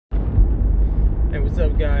Hey, what's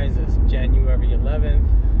up, guys? It's January 11th.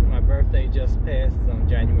 My birthday just passed on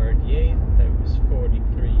January the 8th. I was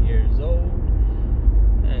 43 years old.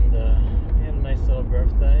 And we had a nice little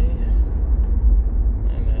birthday.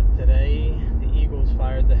 And today, the Eagles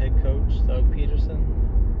fired the head coach, Doug Peterson.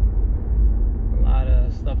 A lot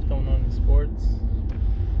of stuff going on in sports.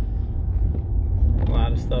 A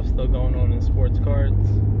lot of stuff still going on in sports cards.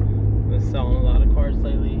 Been selling a lot of cards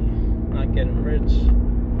lately. Not getting rich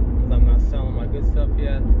because I'm not selling my good stuff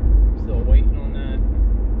yet. Still waiting on that.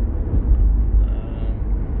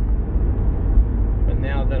 But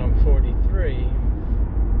now that I'm 43,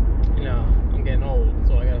 I'm getting old,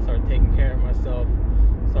 so I gotta start taking care of myself.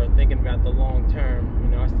 Start thinking about the long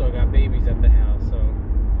term. I still got babies at the house, so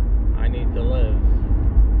I need to live.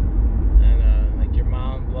 And like your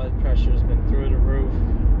mom, blood pressure's been through the roof,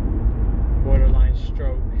 borderline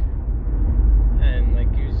stroke. And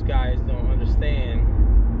like you guys don't understand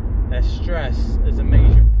that stress is a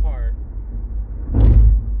major part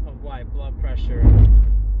of why blood pressure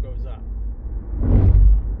goes up.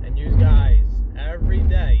 And you guys every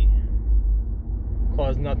day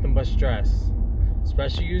cause nothing but stress,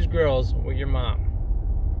 especially you girls with your mom.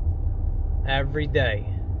 Every day.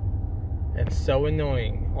 It's so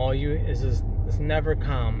annoying. All you is it's never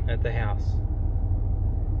calm at the house.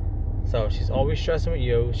 So she's always stressing with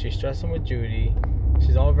you. She's stressing with Judy.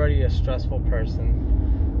 She's already a stressful person.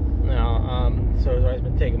 Now, so I've always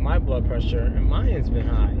been taking my blood pressure, and mine's been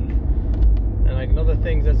high. And like other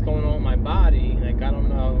things that's going on in my body, like I don't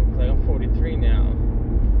know, like I'm 43 now,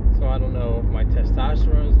 so I don't know if my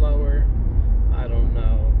testosterone is lower. I don't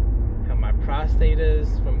know how my prostate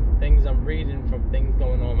is from things I'm reading, from things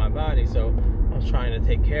going on in my body. So I was trying to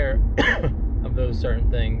take care of those certain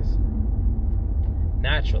things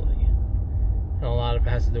naturally. And a lot of it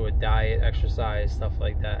has to do with diet, exercise, stuff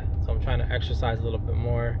like that. So I'm trying to exercise a little bit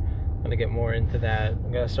more. I'm going to get more into that.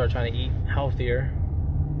 I'm going to start trying to eat healthier.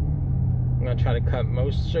 I'm going to try to cut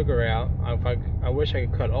most sugar out. I wish I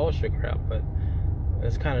could cut all sugar out, but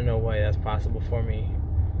there's kind of no way that's possible for me.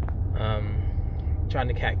 Trying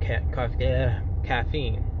to cut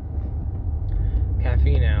caffeine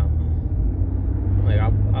out. Like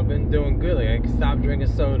I've been doing good. Like I stopped drinking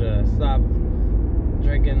soda, stopped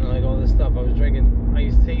drinking like all this stuff. I was drinking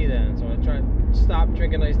iced tea then, so I tried to stop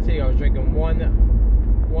drinking iced tea. I was drinking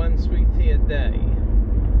one sweet tea a day.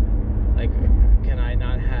 Like, can I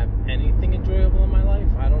not have anything enjoyable in my life?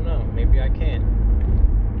 I don't know. Maybe I can.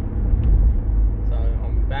 So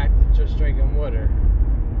I'm back to just drinking water.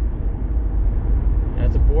 And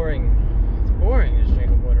it's boring just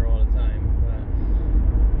drinking water all the time. But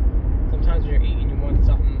sometimes when you're eating, you want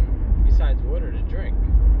something besides water to drink.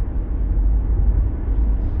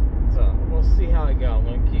 So we'll see how I go. I'm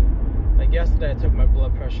gonna keep. Like yesterday, I took my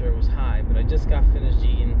blood pressure. It was high, but I just got finished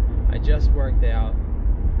eating. I just worked out,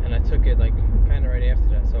 and I took it like kind of right after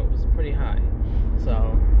that, so it was pretty high. So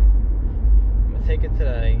I'm gonna take it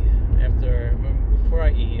today. Before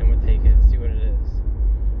I eat, I'm gonna take it and see what it is,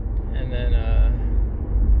 and then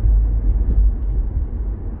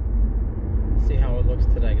see how it looks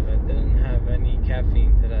today. Because I didn't have any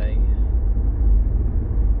caffeine today.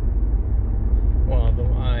 Well,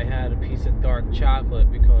 I had a piece of dark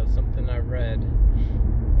chocolate because something I read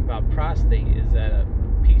about prostate is that a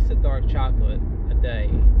piece of dark chocolate a day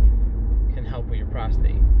can help with your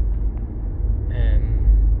prostate.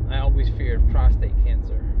 And I always feared prostate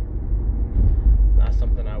cancer. It's not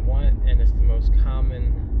something I want, and it's the most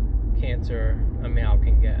common cancer a male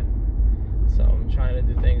can get. So I'm trying to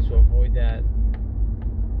do things to avoid that.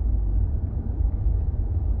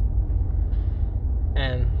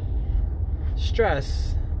 And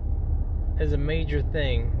stress is a major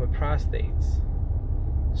thing with prostates.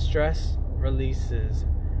 Stress releases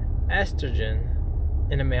estrogen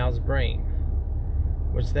in a male's brain,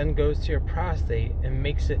 which then goes to your prostate and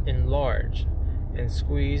makes it enlarge and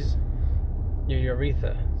squeeze your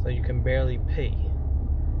urethra so you can barely pee.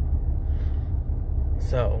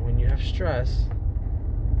 So when you have stress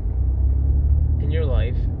in your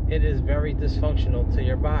life, it is very dysfunctional to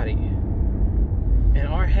your body. And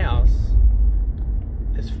our house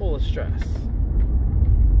is full of stress.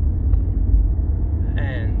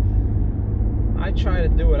 And I try to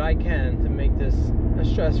do what I can to make this a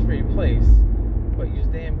stress-free place, but you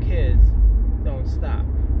damn kids don't stop.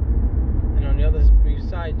 And on the other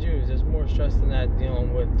side, Jews, there's more stress than that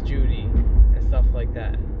dealing with Judy and stuff like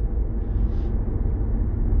that.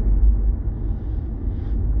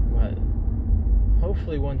 But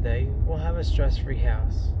hopefully one day we'll have a stress-free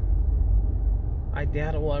house. I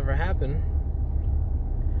doubt it will ever happen,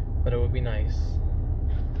 but it would be nice.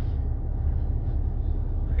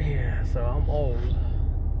 Yeah, so I'm old.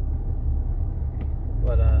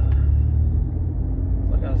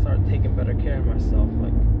 care of myself.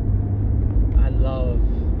 Like, I love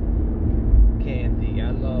candy.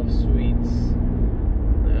 I love sweets.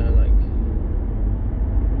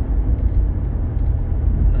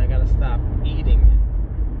 I gotta stop eating it.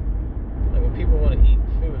 Like, when people want to eat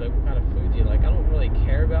food, like, what kind of food do you like? I don't really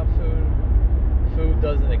care about food. Food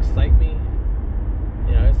doesn't excite me.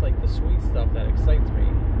 You know, it's like the sweet stuff that excites me.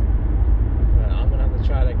 But I'm gonna have to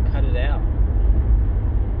try to cut it out.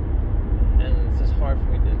 And it's just hard for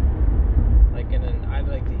me to, like, and then I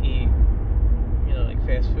like to eat, you know, like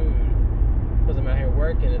fast food. Because I'm out here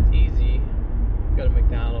working, it's easy. Go to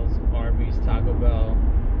McDonald's, Arby's, Taco Bell,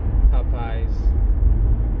 Popeyes,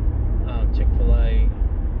 Chick-fil-A.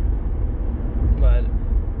 But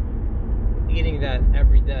eating that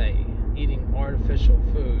every day, eating artificial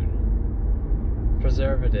food,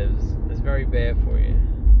 preservatives, is very bad for you.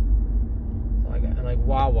 So like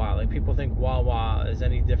Wawa, like, people think Wawa is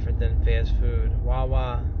any different than fast food.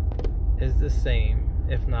 Wawa is the same,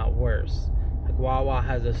 if not worse. Like, Wawa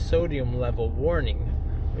has a sodium level warning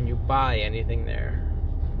when you buy anything there.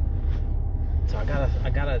 So I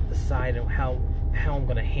gotta decide how I'm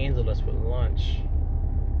gonna handle this with lunch.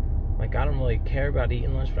 Like, I don't really care about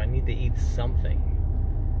eating lunch, but I need to eat something.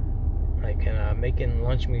 Like, and making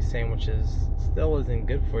lunch meat sandwiches still isn't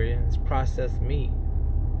good for you. It's processed meat.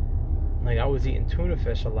 Like, I was eating tuna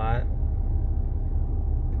fish a lot.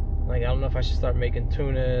 Like, I don't know if I should start making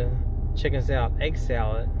tuna, chicken salad, egg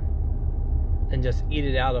salad, and just eat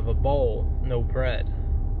it out of a bowl, no bread.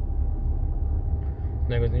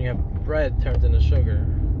 Because when you have bread, it turns into sugar.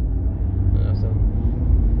 You know, so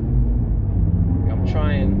I'm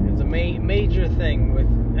trying. It's a major thing with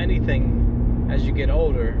anything as you get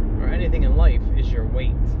older, or anything in life, is your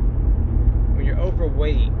weight. When you're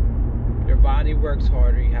overweight, your body works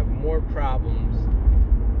harder. You have more problems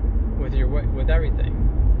with with everything.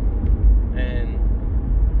 And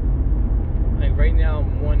like right now,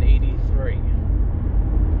 I'm 183.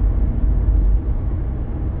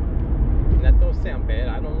 And that don't sound bad.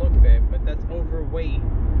 I don't look bad, but that's overweight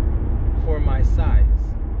for my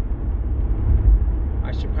size.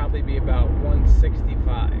 I should probably be about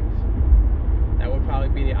 165. That would probably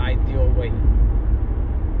be the ideal weight.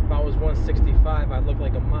 If I was 165, I'd look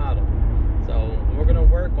like a model. So we're gonna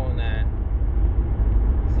work on that.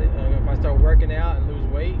 So, if I start working out and lose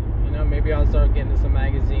weight, you know, maybe I'll start getting into some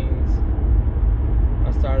magazines.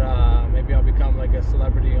 I'll start, maybe I'll become like a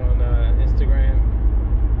celebrity on Instagram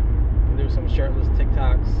and do some shirtless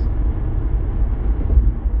TikToks.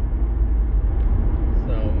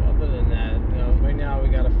 So other than that, you know, right now we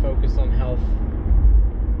gotta focus on health.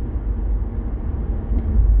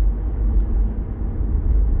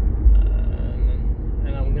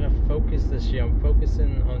 And I'm gonna focus this year. I'm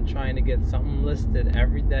focusing on trying to get something listed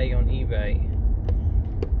every day on eBay.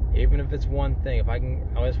 Even if it's one thing, if I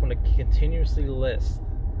just want to continuously list.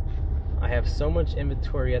 I have so much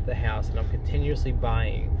inventory at the house, and I'm continuously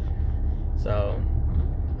buying. So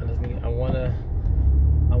I want to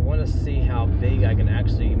see how big I can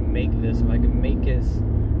actually make this. If I can make this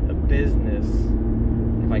a business,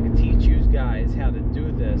 if I can teach you guys how to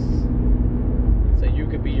do this, so you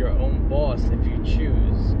could be your own boss if you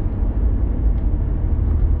choose,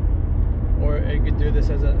 or you could do this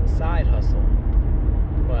as a side hustle.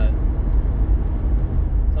 But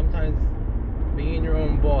sometimes being your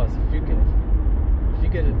own boss, if you could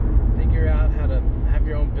figure out how to have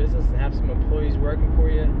your own business and have some employees working for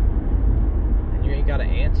you, and you ain't got to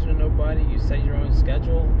answer to nobody, you set your own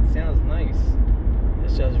schedule, it sounds nice.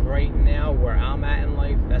 It's just right now where I'm at in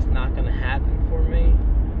life, that's not going to happen for me.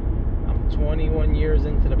 I'm 21 years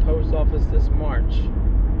into the post office this March.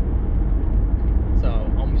 So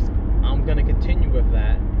I'm going to continue with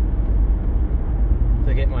that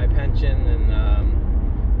to get my pension and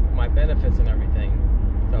my benefits and everything.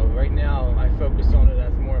 So right now I focus on it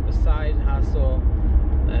as more of a side hustle,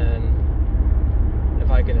 and if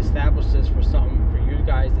I can establish this for something for you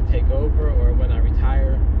guys to take over, or when I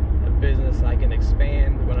retire, a business I can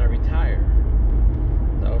expand when I retire.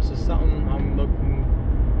 So it's just something I'm looking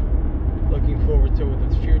forward to with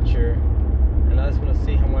the future, and I just want to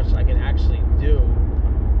see how much I can actually do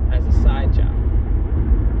as a side job.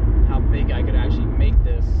 How big I could actually make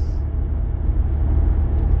this.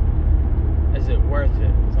 Is it worth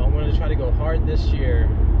it? So I'm going to try to go hard this year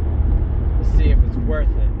to see if it's worth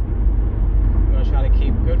it. I'm going to try to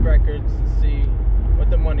keep good records and see what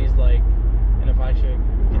the money's like, and if I should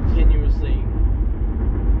continuously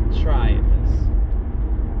try it.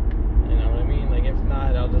 You know what I mean? Like, if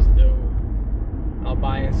not, I'll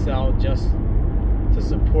buy and sell just to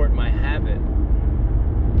support my habit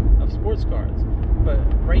of sports cards. But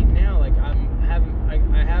right now, like, I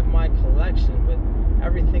have my collection, but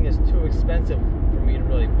everything is too expensive for me to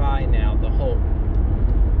really buy now to hold.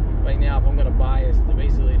 Right now, if I'm gonna buy, it's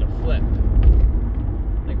basically to flip.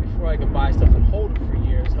 Like before, I could buy stuff and hold it for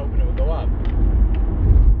years, hoping it would go up.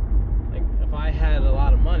 Like if I had a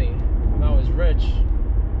lot of money, if I was rich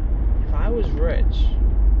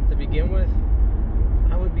to begin with,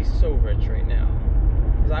 I would be so rich right now.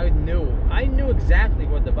 Because I knew exactly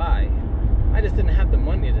what to buy. I just didn't have the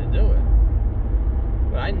money to do it.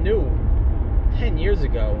 But I knew 10 years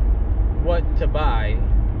ago what to buy,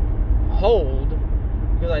 hold,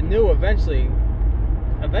 because I knew eventually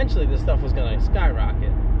this stuff was going to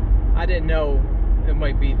skyrocket. I didn't know it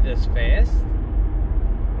might be this fast.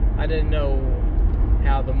 I didn't know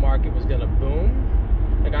how the market was going to boom.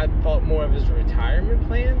 Like, I thought more of it as a retirement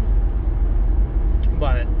plan.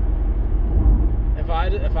 But if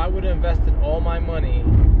I would have invested all my money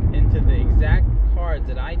into the exact cards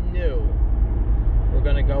that I knew were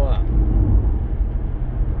going to go up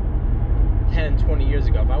 10, 20 years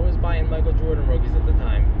ago, if I was buying Michael Jordan rookies at the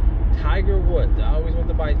time, Tiger Woods, I always wanted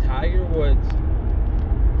to buy Tiger Woods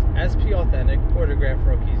SP Authentic autograph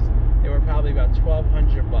rookies. They were probably about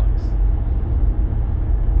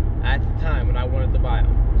 $1,200 at the time when I wanted to buy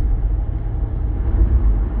them.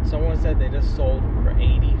 Someone said they just sold for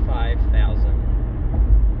 $85,000.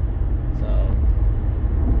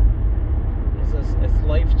 So it's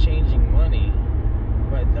life-changing money.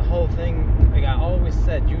 But the whole thing, like I always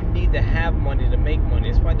said, you need to have money to make money.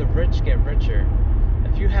 That's why the rich get richer.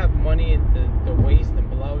 If you have money in the waist and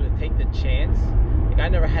below to take the chance, like I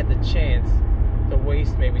never had the chance to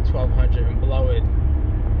waste maybe $1,200 and blow it,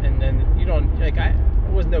 and then you don't, like there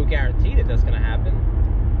was no guarantee that that's gonna happen.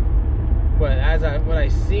 But what I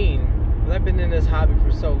seen, because I've been in this hobby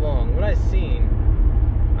for so long, what I seen,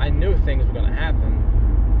 I knew things were gonna happen.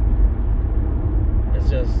 It's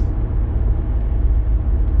just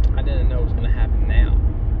I didn't know it was gonna happen now.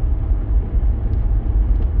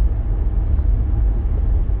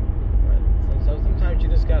 But so sometimes you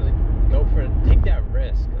just gotta go for it, take that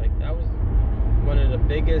risk. Like that was one of the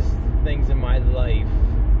biggest things in my life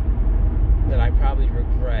that I probably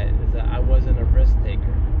regret, is that I wasn't a risk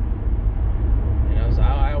taker. You know, so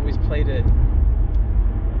I always played it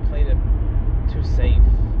too safe.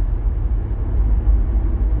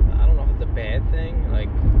 I don't know if it's a bad thing. Like,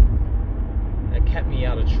 it kept me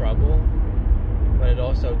out of trouble, but it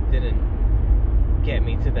also didn't get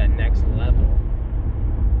me to that next level.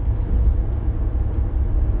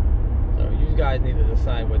 So you guys need to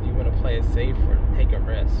decide whether you want to play it safe or take a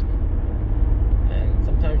risk. And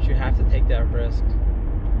sometimes you have to take that risk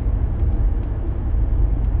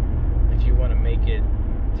if you want to make it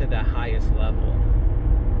to that highest level.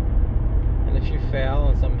 And if you fail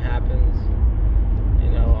and something happens, you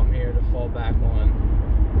know, I'm here to fall back on.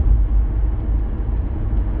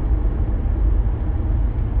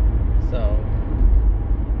 So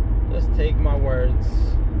just take my words,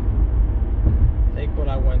 take what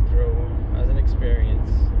I went through as an experience,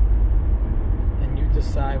 and you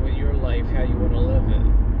decide with your life how you want to live it.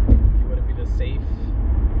 You want to be the safe